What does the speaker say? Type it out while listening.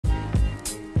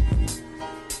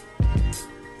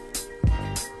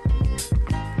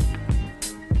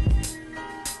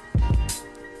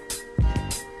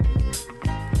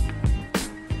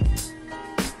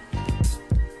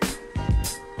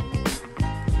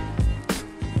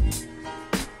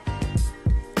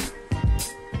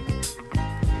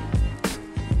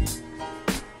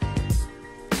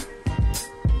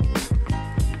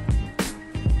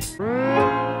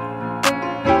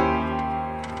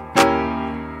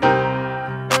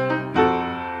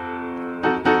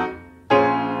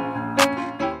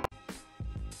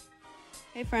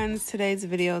Hey friends, today's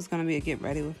video is going to be a get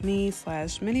ready with me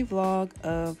 / mini vlog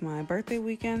of my birthday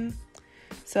weekend.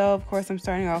 So of course I'm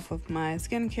starting off with my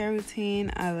skincare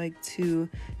routine. I like to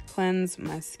cleanse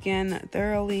my skin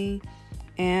thoroughly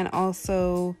and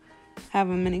also have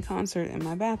a mini concert in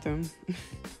my bathroom.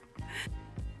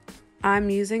 I'm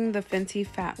using the Fenty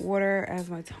Fat Water as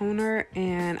my toner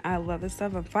and I love this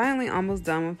stuff. I'm finally almost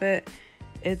done with it.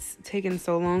 It's taken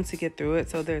so long to get through it,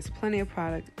 so there's plenty of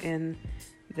product in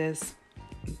this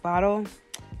bottle.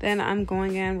 Then I'm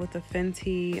going in with the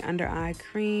Fenty under eye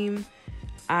cream.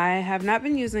 I have not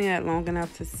been using it long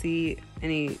enough to see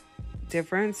any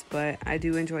difference, but I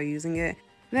do enjoy using it.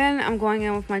 Then I'm going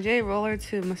in with my jade roller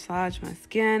to massage my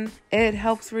skin. It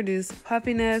helps reduce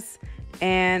puffiness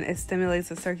and it stimulates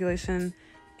the circulation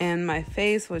in my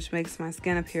face, which makes my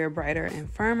skin appear brighter and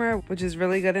firmer, which is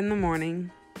really good in the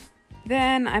morning.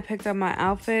 Then I picked up my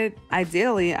outfit.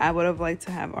 Ideally, I would have liked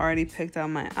to have already picked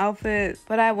out my outfit,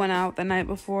 but I went out the night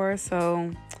before, so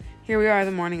here we are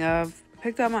the morning of.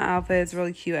 Picked out my outfit. It's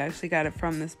really cute. I actually got it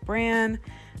from this brand.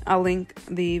 I'll link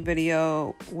the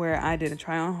video where I did a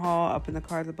try on haul up in the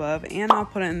cards above, and I'll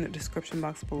put it in the description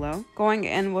box below. Going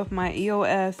in with my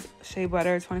EOS Shea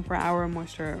Butter 24-hour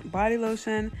moisture body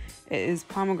lotion. It is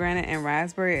pomegranate and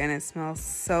raspberry and it smells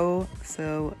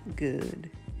so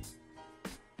good.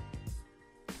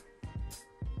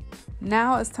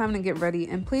 Now it's time to get ready,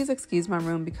 and please excuse my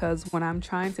room because when I'm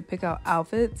trying to pick out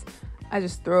outfits, I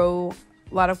just throw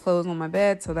a lot of clothes on my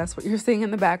bed, so that's what you're seeing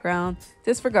in the background.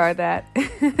 Disregard that.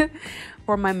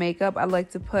 For my makeup, I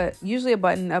like to put usually a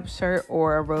button-up shirt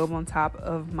or a robe on top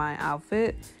of my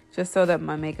outfit just so that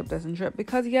my makeup doesn't drip,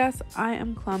 because yes, I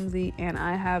am clumsy and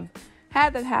I have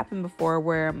had that happen before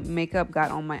where makeup got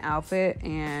on my outfit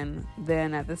and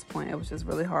then at this point it was just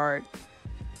really hard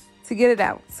to get it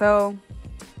out. So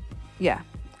yeah,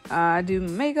 I do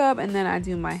makeup and then I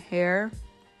do my hair.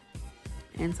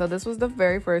 And so this was the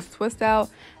very first twist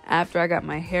out after I got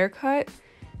my hair cut.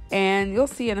 And you'll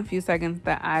see in a few seconds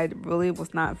that I really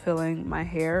was not feeling my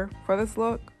hair for this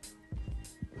look,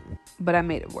 but I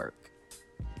made it work.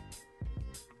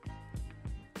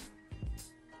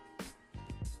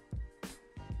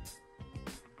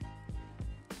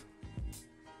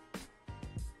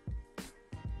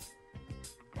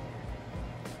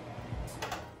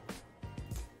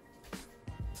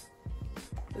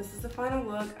 This is the final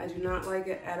look. I do not like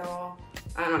it at all.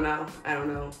 I don't know. I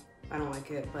don't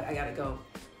like it, but I gotta go.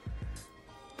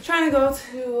 I'm trying to go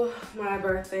to my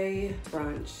birthday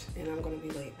brunch and I'm gonna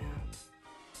be late now.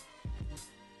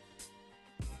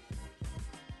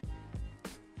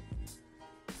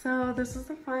 So this is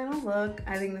the final look.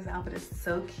 I think this outfit is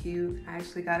so cute. I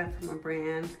actually got it from a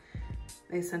brand.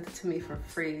 They sent it to me for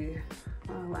free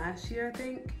last year, I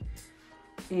think.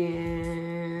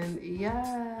 And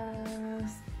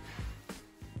yes,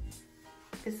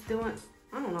 it's doing,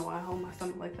 I don't know why I hold my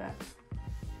stomach like that.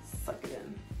 Suck it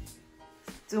in.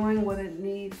 It's doing what it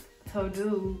needs to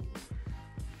do.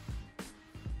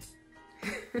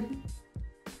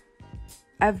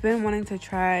 I've been wanting to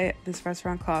try this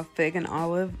restaurant called Fig and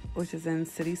Olive, which is in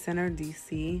City Center,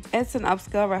 DC. It's an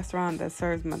upscale restaurant that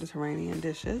serves Mediterranean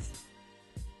dishes.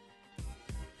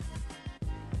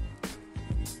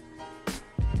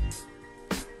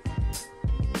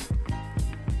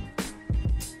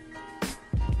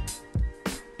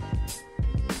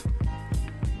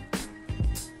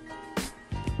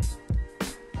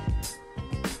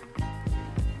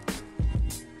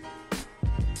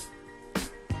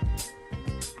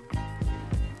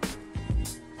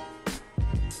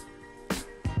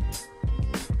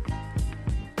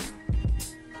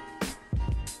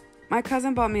 My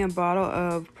cousin bought me a bottle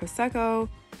of Prosecco.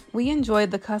 We enjoyed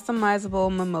the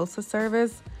customizable mimosa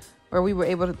service where we were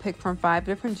able to pick from 5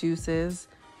 different juices.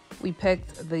 We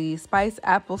picked the spiced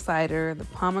apple cider, the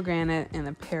pomegranate, and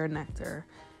the pear nectar.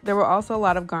 There were also a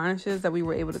lot of garnishes that we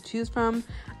were able to choose from.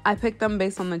 I picked them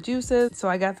based on the juices, so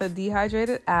I got the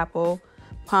dehydrated apple,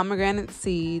 pomegranate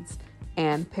seeds,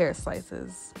 and pear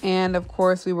slices. And of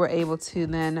course, we were able to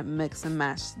then mix and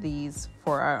match these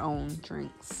for our own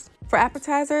drinks. For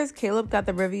appetizers, Caleb got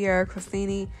the Riviera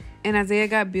Crostini and Isaiah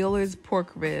got Bueller's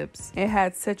pork ribs. It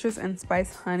had citrus and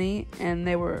spiced honey and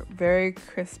they were very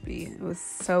crispy. It was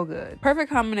so good.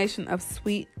 Perfect combination of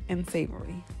sweet and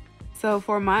savory. So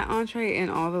for my entree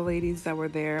and all the ladies that were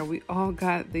there, we all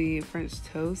got the French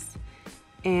toast.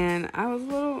 And I was a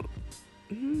little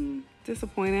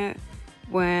disappointed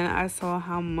when I saw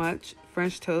how much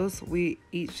French toast we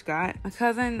each got. My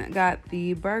cousin got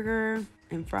the burger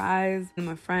and fries, and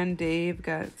my friend Dave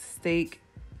got steak,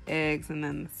 eggs, and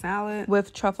then the salad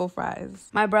with truffle fries.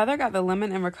 My brother got the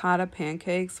lemon and ricotta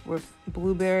pancakes with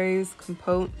blueberries,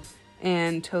 compote,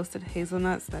 and toasted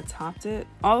hazelnuts that topped it.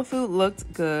 All the food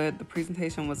looked good. The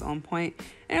presentation was on point,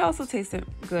 and it also tasted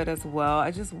good as well.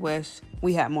 I just wish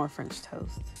we had more French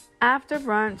toast. After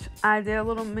brunch, I did a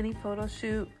little mini photo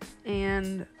shoot,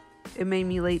 and it made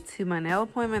me late to my nail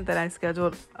appointment that I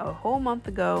scheduled a whole month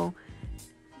ago.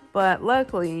 But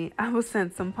luckily, I was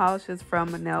sent some polishes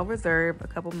from Nail Reserve a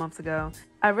couple months ago.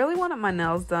 I really wanted my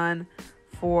nails done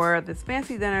for this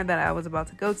fancy dinner that I was about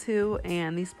to go to,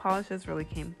 and these polishes really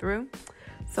came through.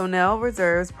 So Nail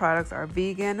Reserve's products are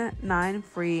vegan,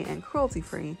 9-free, and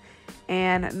cruelty-free.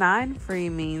 And 9-free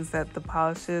means that the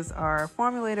polishes are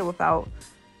formulated without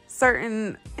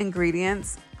certain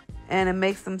ingredients, and it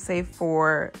makes them safe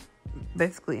for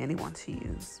basically anyone to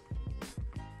use.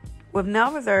 With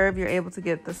Nail Reserve, you're able to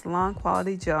get the salon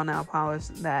quality gel nail polish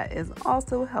that is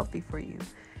also healthy for you.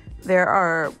 There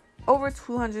are over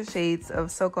 200 shades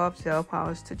of soak off gel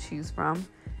polish to choose from.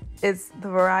 It's the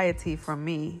variety for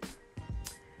me.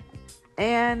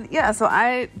 And yeah, so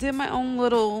I did my own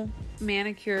little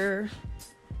manicure.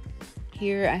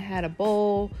 Here I had a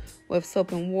bowl with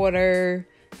soap and water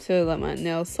to let my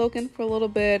nails soak in for a little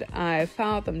bit. I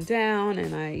filed them down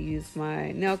and I used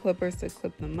my nail clippers to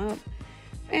clip them up.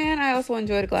 And I also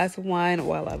enjoyed a glass of wine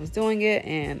while I was doing it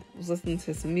and was listening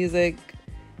to some music,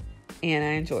 and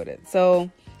I enjoyed it.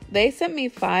 So they sent me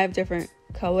 5 different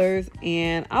colors,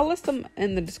 and I'll list them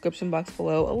in the description box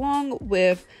below, along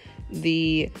with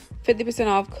the 50%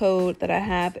 off code that I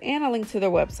have and a link to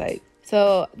their website.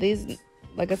 So these,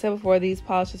 like I said before, these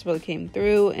polishes really came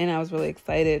through, and I was really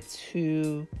excited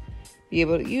to be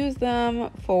able to use them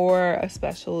for a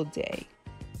special day.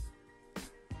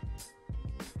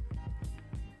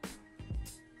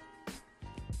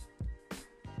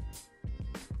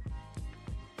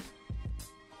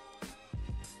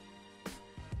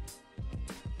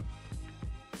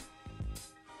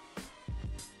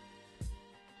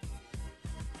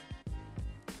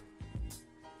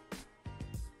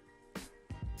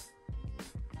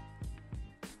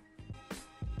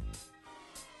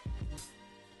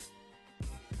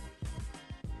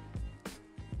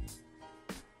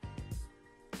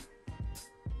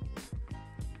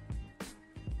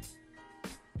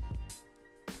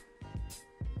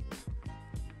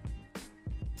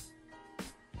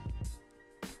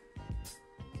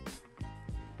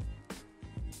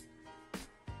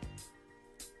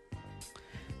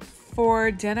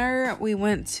 For dinner, we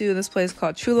went to this place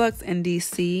called Trulux in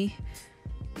DC.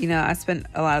 You know, I spent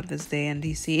a lot of this day in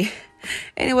DC.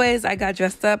 Anyways, I got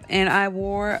dressed up and I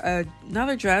wore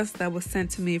another dress that was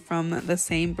sent to me from the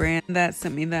same brand that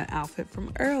sent me that outfit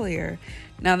from earlier.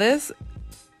 Now, this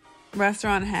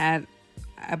restaurant had,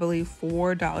 I believe,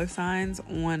 $4 signs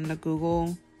on the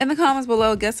Google. In the comments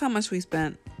below, guess how much we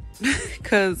spent?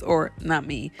 Or not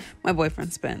me, my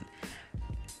boyfriend spent.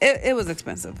 It was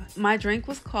expensive. My drink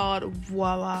was called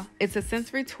Voila. It's a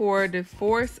sensory tour de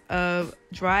force of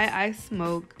dry ice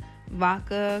smoke,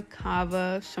 vodka,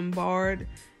 kava, chambord,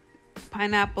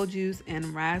 pineapple juice,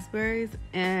 and raspberries.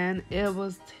 And it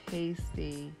was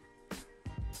tasty.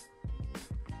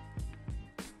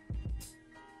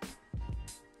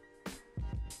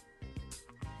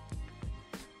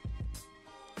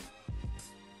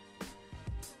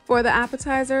 For the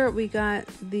appetizer, we got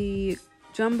the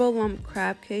jumbo lump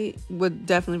crab cake. Would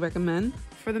definitely recommend.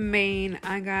 For the main,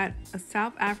 I got a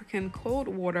South African cold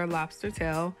water lobster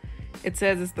tail. It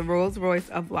says it's the Rolls Royce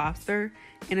of lobster,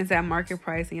 and it's at market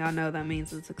price, and y'all know that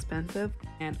means it's expensive,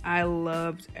 and I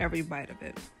loved every bite of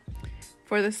it.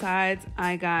 For the sides,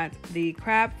 I got the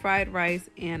crab fried rice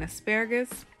and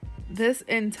asparagus. This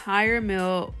entire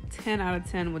meal, 10 out of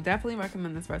 10, would definitely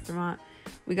recommend this restaurant.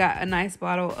 We got a nice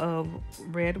bottle of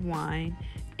red wine,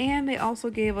 and they also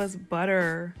gave us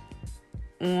butter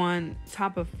on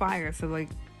top of fire, so like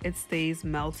it stays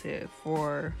melted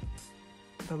for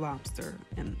the lobster.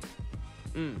 And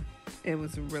it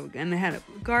was really good. And it had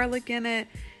garlic in it.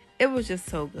 It was just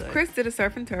so good. Chris did a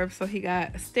surf and turf, so he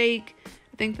got a steak.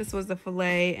 I think this was the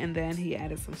filet, and then he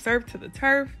added some surf to the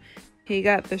turf. He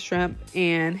got the shrimp,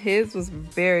 and his was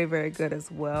very, very good as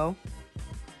well.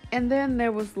 And then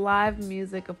there was live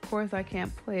music. Of course, I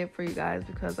can't play it for you guys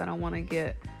because I don't want to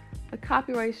get a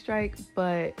copyright strike,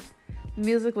 but the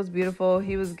music was beautiful.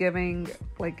 He was giving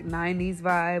like 90s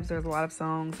vibes. There's a lot of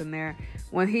songs in there.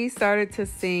 When he started to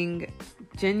sing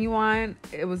Genuine,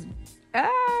 it was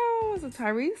it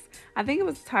Tyrese? I think it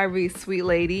was Tyrese, Sweet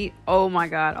Lady. Oh my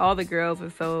God. All the girls were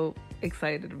so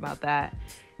excited about that.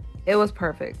 It was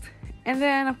perfect. And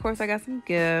then, of course, I got some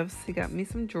gifts. He got me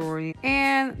some jewelry.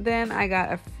 And then I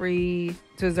got a free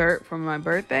dessert for my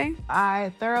birthday.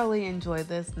 I thoroughly enjoyed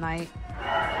this night.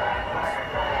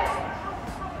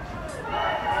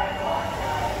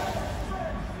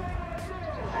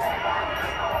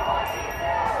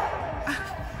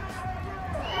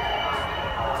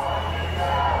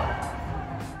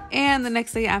 And the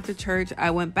next day after church,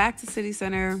 I went back to City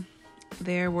Center.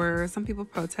 There were some people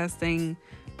protesting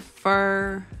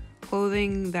fur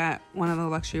clothing that one of the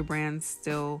luxury brands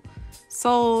still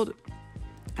sold.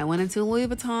 I went into Louis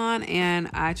Vuitton and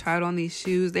I tried on these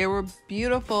shoes. They were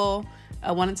beautiful.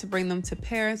 I wanted to bring them to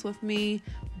Paris with me,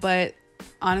 but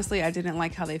honestly, I didn't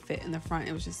like how they fit in the front.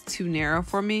 It was just too narrow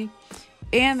for me.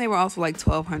 And they were also like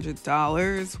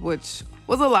 $1,200, which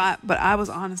was a lot, but I was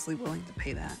honestly willing to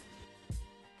pay that.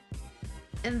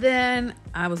 And then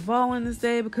I was balling this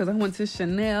day because I went to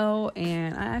Chanel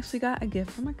and I actually got a gift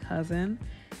from a cousin.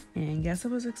 And guess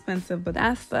it was expensive, but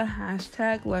that's the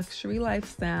hashtag luxury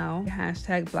lifestyle.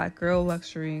 Hashtag black girl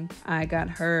luxury. I got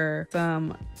her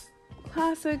some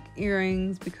classic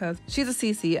earrings because she's a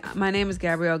CC. My name is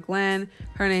Gabrielle Glenn.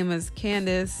 Her name is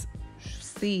Candace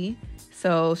C.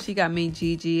 So she got me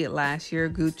Gigi last year,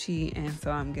 Gucci, and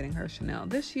so I'm getting her Chanel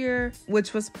this year,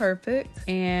 which was perfect.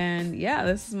 And yeah,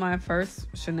 this is my first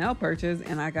Chanel purchase,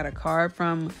 and I got a card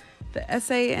from the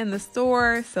SA in the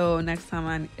store. So next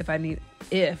time if I need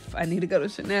to go to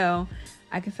Chanel,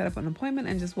 I can set up an appointment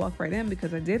and just walk right in,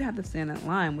 because I did have to stand in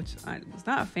line, which I was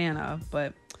not a fan of,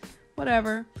 but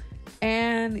whatever.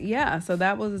 And yeah, so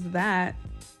that was that.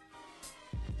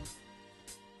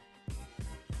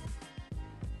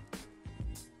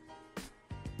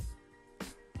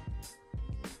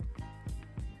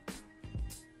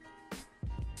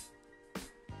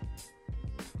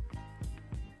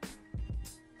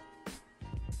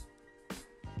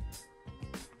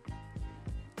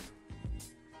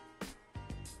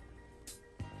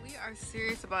 We are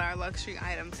serious about our luxury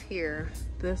items here.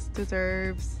 This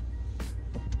deserves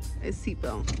a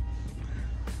seatbelt,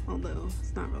 although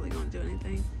it's not really going to do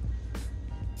anything.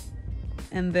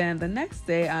 And then the next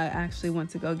day, I actually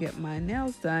went to go get my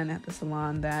nails done at the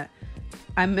salon that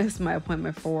I missed my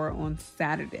appointment for on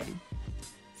Saturday.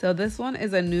 So this one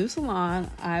is a new salon.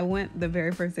 I went the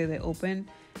very first day they opened,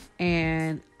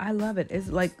 and I love it. It's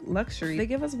like luxury. They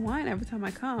give us wine every time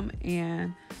I come,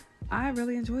 and I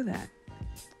really enjoy that.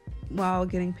 While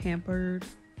getting pampered,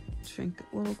 drink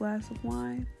a little glass of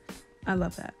wine. I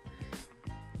love that.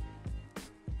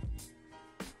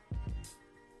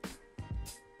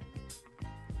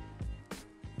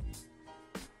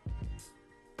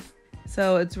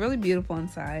 So it's really beautiful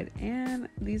inside, and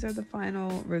these are the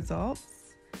final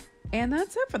results. And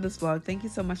that's it for this vlog. Thank you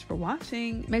so much for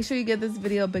watching. Make sure you give this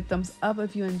video a big thumbs up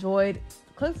if you enjoyed.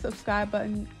 Click the subscribe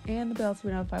button and the bell to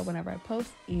be notified whenever I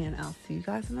post. And I'll see you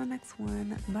guys in the next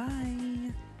one.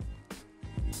 Bye.